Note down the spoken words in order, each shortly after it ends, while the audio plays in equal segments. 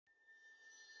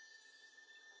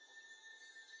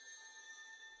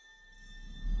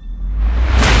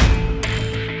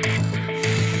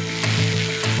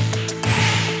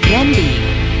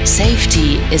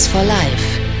is for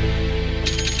life.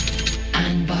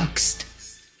 Unboxed.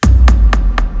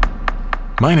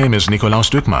 My name is Nikolaus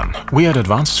Dückmann. We at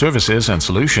Advanced Services and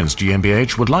Solutions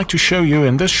GmbH would like to show you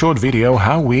in this short video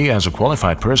how we, as a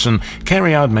qualified person,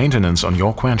 carry out maintenance on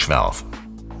your quench valve.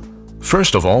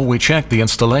 First of all, we check the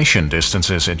installation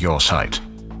distances at your site.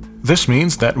 This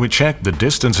means that we check the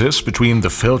distances between the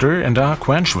filter and our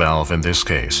quench valve in this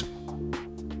case.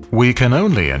 We can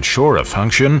only ensure a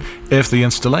function if the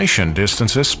installation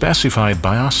distances specified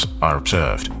by us are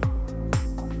observed.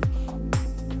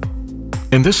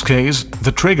 In this case,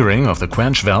 the triggering of the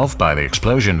quench valve by the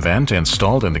explosion vent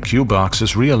installed in the Q box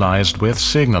is realized with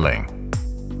signaling.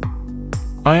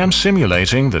 I am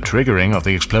simulating the triggering of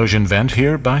the explosion vent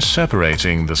here by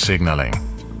separating the signaling.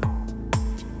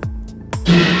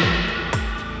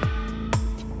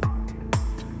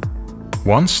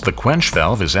 Once the quench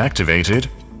valve is activated,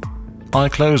 I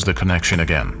close the connection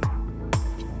again.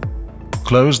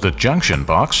 Close the junction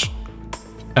box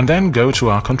and then go to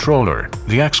our controller,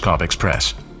 the EXKOP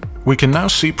EXPRESS. We can now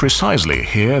see precisely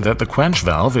here that the quench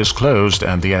valve is closed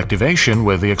and the activation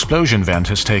with the explosion vent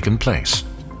has taken place.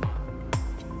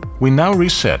 We now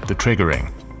reset the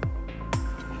triggering.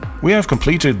 We have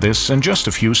completed this in just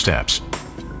a few steps.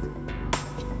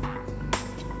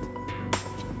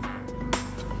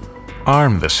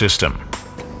 Arm the system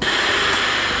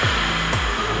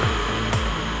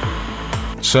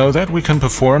so that we can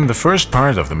perform the first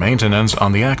part of the maintenance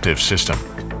on the active system.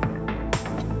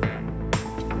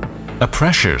 A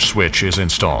pressure switch is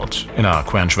installed in our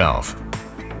quench valve,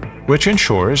 which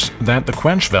ensures that the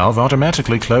quench valve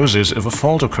automatically closes if a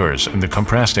fault occurs in the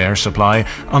compressed air supply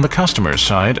on the customer's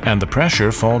side and the pressure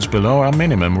falls below our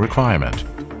minimum requirement.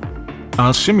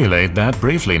 I'll simulate that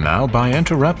briefly now by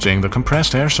interrupting the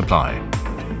compressed air supply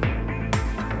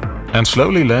and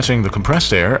slowly letting the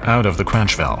compressed air out of the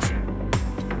quench valve.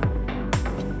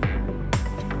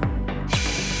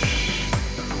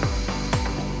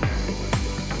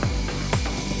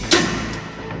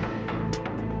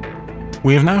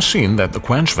 We have now seen that the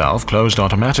quench valve closed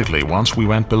automatically once we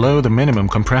went below the minimum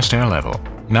compressed air level.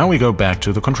 Now we go back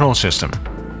to the control system.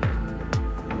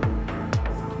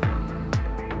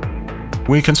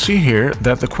 We can see here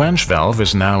that the quench valve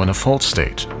is now in a fault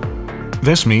state.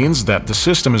 This means that the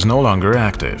system is no longer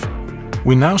active.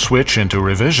 We now switch into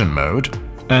revision mode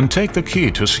and take the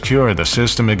key to secure the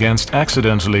system against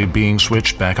accidentally being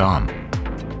switched back on.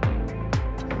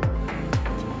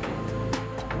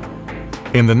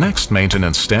 In the next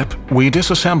maintenance step, we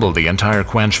disassemble the entire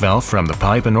quench valve from the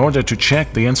pipe in order to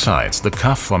check the insides, the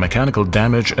cuff for mechanical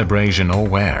damage, abrasion or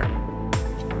wear.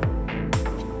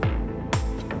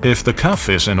 If the cuff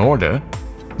is in order,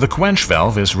 the quench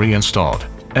valve is reinstalled.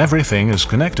 Everything is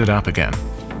connected up again.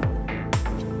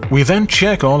 We then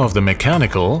check all of the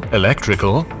mechanical,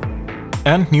 electrical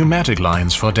and pneumatic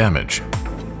lines for damage.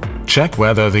 Check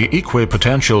whether the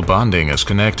equipotential bonding is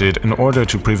connected in order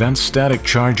to prevent static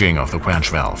charging of the quench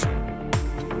valve.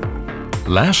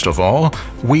 Last of all,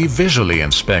 we visually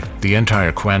inspect the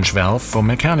entire quench valve for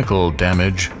mechanical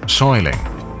damage, soiling.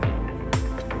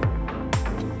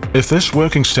 If this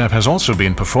working step has also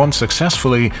been performed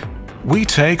successfully, we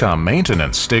take our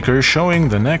maintenance sticker showing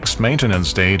the next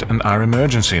maintenance date and our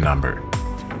emergency number.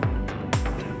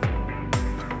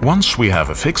 Once we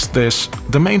have affixed this,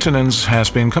 the maintenance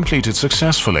has been completed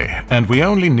successfully and we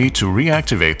only need to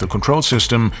reactivate the control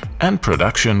system and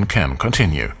production can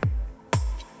continue.